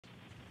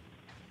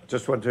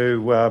just want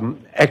to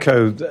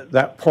echo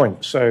that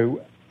point.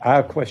 So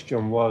our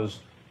question was,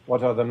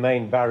 what are the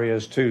main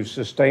barriers to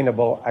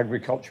sustainable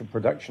agricultural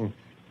production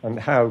and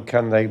how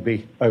can they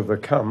be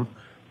overcome?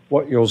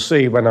 What you'll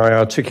see when I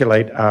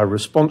articulate our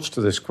response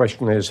to this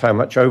question is how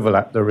much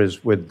overlap there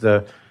is with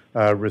the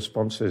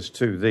responses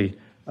to the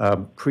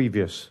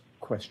previous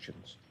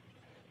questions.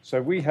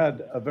 So we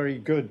had a very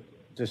good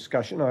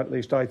discussion, or at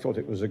least I thought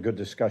it was a good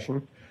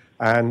discussion,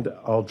 and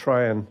I'll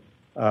try and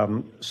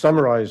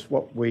summarize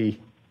what we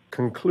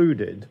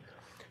concluded,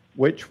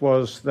 which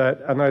was that,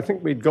 and I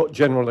think we'd got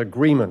general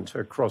agreement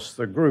across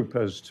the group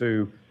as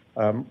to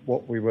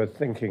what we were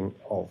thinking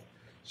of.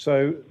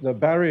 So the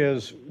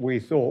barriers we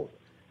thought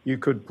you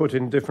could put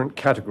in different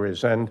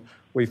categories, and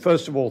we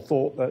first of all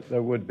thought that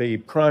there would be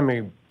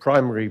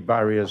primary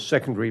barriers,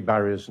 secondary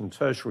barriers, and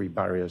tertiary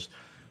barriers.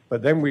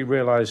 But then we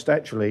realized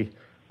actually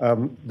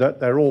that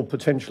they're all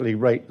potentially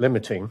rate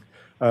limiting.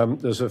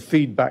 There's a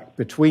feedback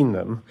between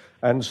them,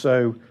 and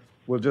so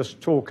we'll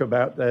just talk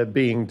about there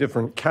being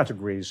different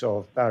categories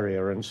of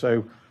barrier. And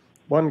so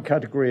one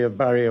category of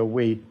barrier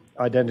we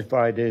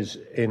identified is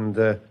in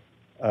the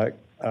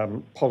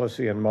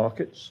policy and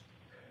markets.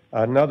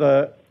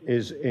 Another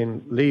is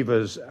in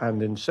levers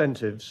and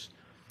incentives.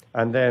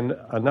 And then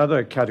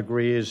another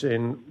category is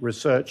in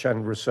research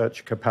and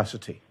research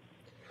capacity.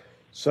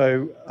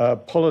 So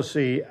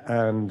policy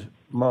and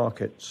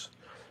markets.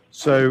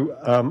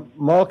 So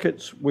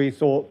markets, we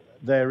thought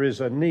there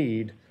is a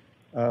need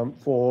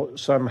for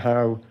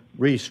somehow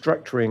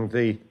restructuring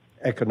the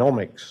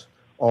economics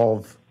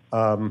of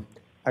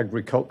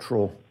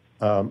agricultural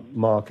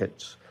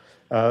markets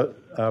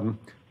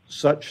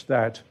such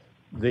that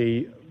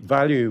the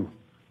value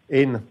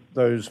in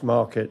those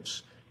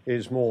markets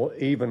is more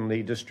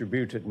evenly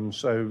distributed, and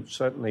so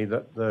certainly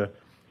that the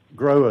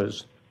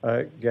growers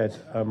get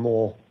a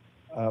more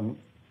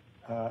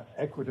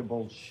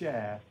equitable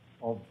share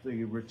of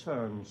the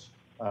returns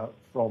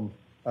from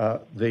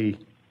the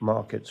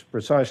markets.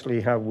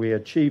 Precisely how we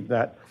achieve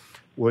that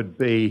would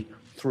be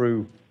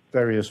through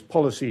various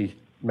policy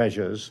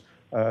measures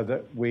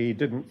that we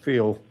didn't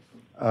feel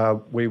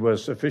we were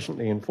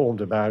sufficiently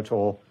informed about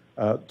or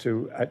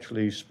to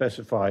actually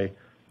specify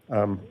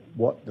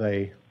what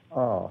they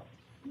are.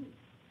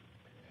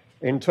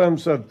 In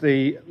terms of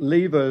the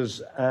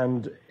levers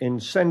and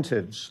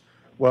incentives,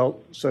 well,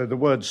 so the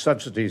word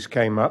subsidies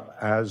came up,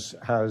 as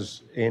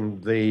has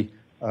in the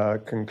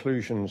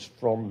conclusions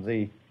from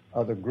the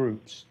other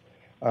groups.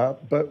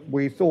 But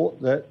we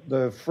thought that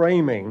the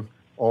framing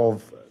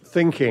of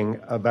thinking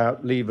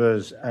about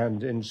levers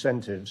and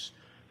incentives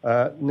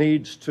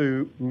needs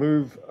to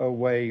move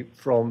away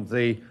from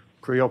the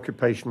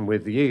preoccupation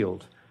with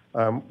yield,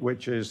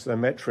 which is the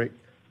metric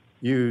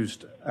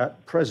used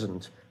at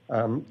present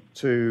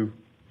to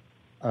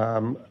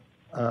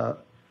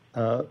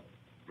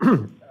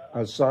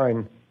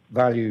assign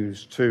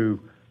values to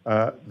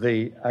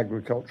the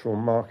agricultural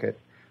market.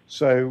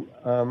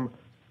 So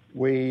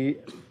we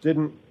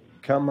didn't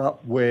come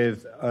up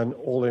with an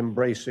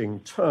all-embracing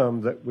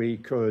term that we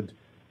could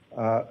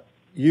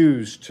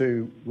use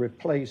to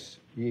replace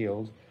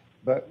yield,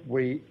 but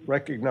we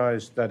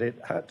recognized that it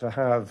had to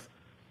have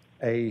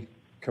a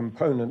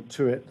component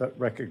to it that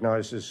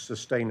recognizes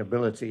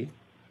sustainability,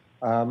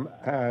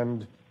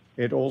 and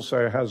it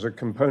also has a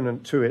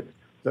component to it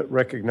that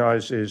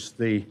recognizes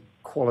the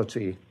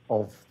quality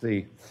of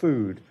the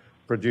food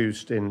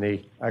produced in the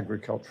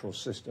agricultural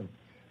system.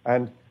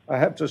 And I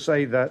have to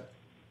say that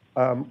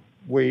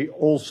we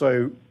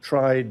also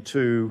tried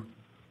to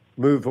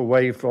move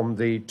away from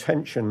the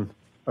tension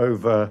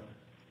over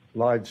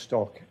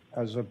livestock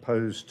as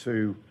opposed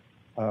to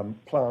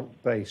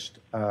plant-based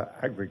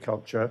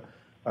agriculture.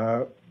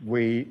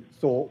 We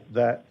thought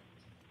that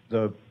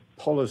the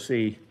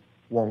policy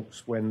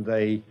wonks, when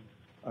they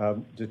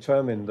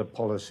determine the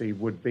policy,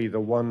 would be the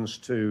ones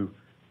to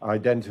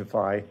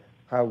identify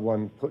how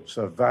one puts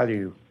a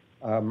value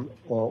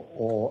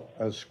or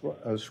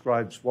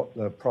ascribes what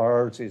the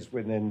priorities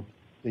within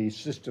the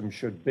system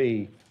should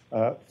be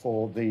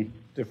for the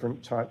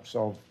different types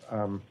of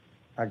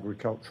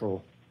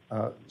agricultural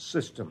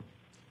system,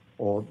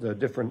 or the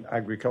different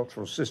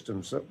agricultural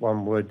systems that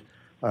one would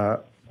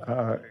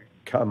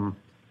come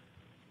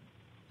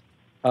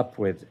up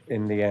with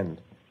in the end.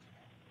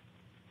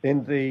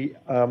 In the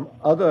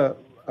other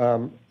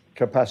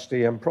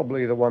capacity, and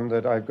probably the one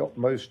that I've got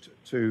most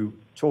to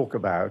talk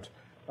about,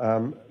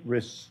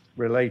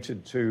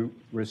 related to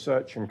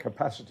research and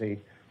capacity,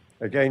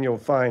 again, you'll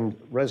find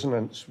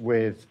resonance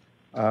with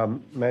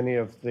many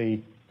of the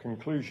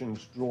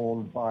conclusions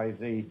drawn by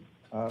the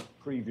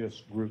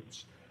previous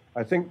groups.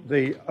 I think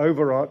the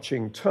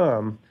overarching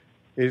term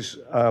is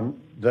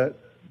that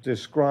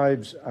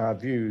describes our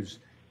views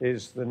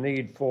is the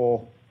need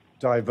for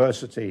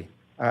diversity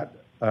at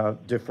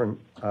different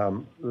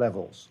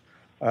levels.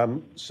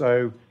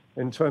 So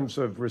in terms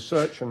of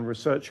research and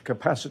research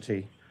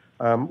capacity,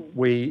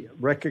 we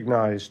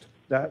recognized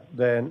that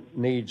there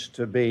needs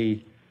to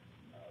be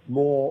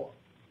more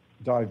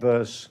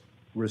diverse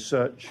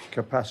research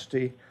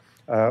capacity.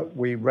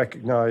 We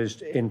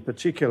recognized in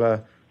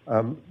particular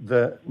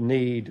the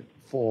need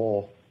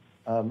for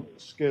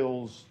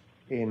skills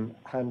in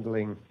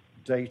handling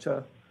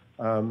data,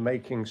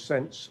 making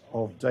sense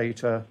of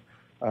data,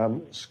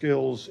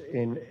 skills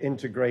in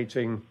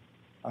integrating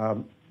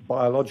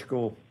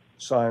biological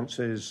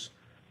sciences,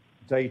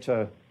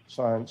 data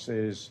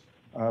sciences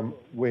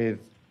with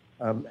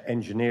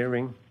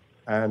engineering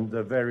and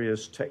the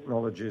various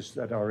technologies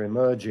that are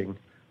emerging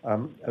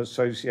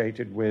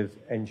associated with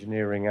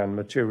engineering and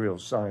material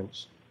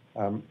science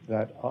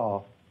that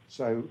are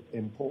so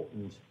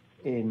important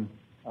in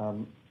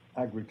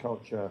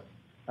agriculture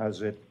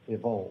as it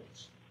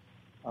evolves.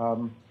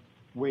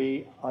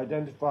 We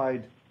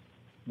identified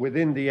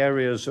within the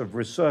areas of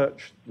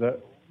research that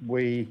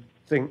we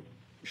think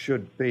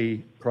should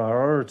be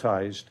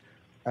prioritized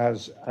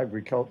as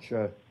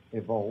agriculture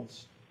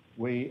evolves.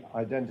 We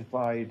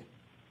identified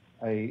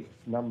a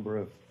number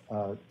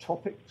of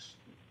topics.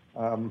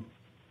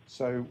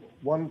 So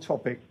one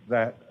topic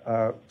that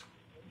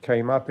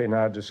came up in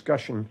our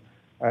discussion,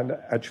 and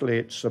actually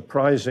it's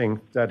surprising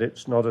that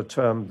it's not a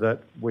term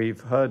that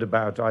we've heard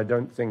about, I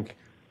don't think,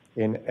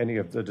 in any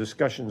of the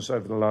discussions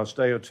over the last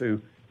day or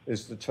two,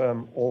 is the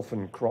term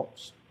orphan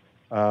crops.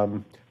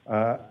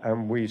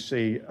 And we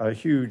see a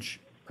huge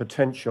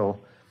potential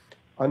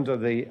under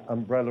the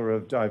umbrella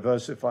of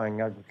diversifying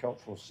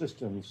agricultural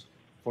systems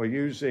for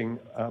using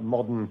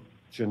modern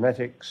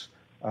genetics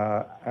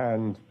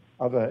and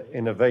other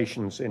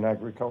innovations in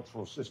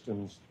agricultural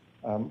systems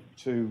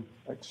to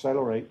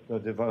accelerate the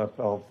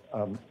development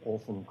of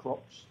orphan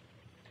crops.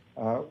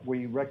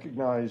 We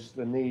recognize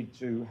the need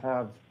to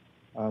have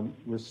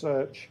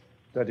research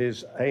that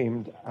is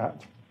aimed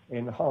at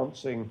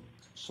enhancing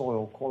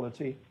soil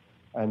quality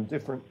and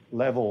different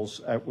levels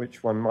at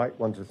which one might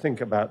want to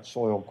think about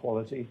soil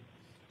quality.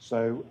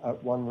 So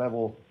at one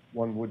level,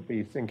 one would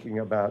be thinking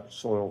about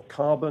soil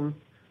carbon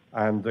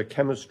and the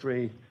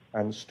chemistry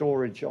and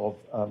storage of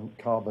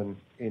carbon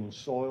in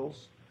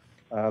soils.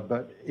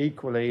 But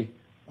equally,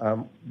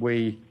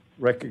 we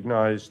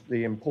recognize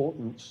the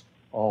importance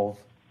of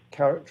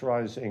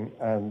characterizing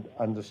and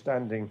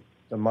understanding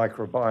the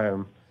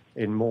microbiome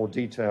in more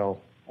detail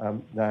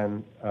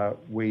than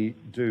we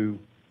do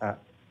at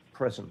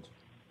present.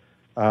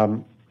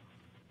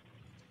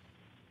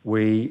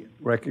 We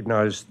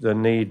recognize the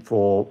need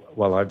for,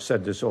 well, I've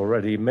said this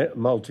already,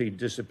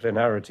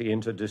 multidisciplinarity,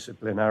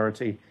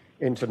 interdisciplinarity,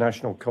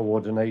 international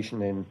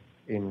coordination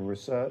in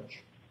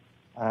research.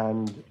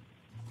 And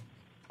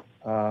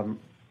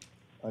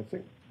I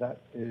think that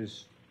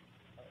is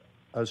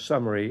a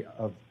summary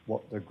of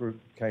what the group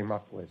came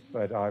up with.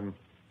 But I'm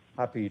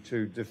happy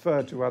to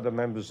defer to other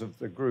members of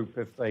the group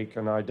if they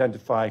can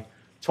identify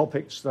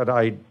topics that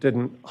I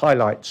didn't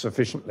highlight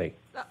sufficiently.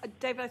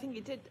 David, I think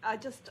you did. I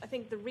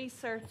think the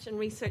research and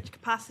research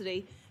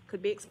capacity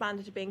could be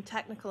expanded to being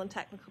technical and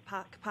technical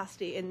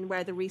capacity in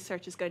where the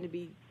research is going to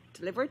be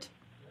delivered.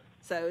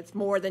 So it's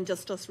more than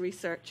just us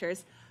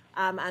researchers.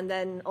 And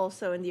then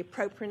also in the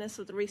appropriateness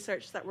of the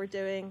research that we're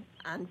doing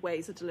and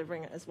ways of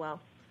delivering it as well.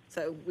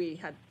 So we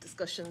had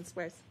discussions,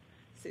 where's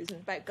Susan,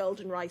 about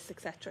golden rice,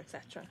 etc.,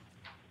 etc.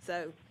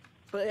 So,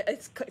 but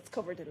it's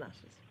covered in that.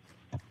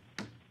 Thank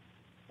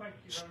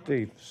you very much.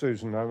 Steve,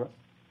 Susan,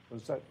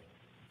 was that?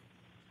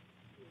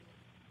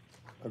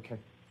 Okay,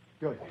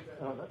 good.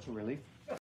 That's a relief.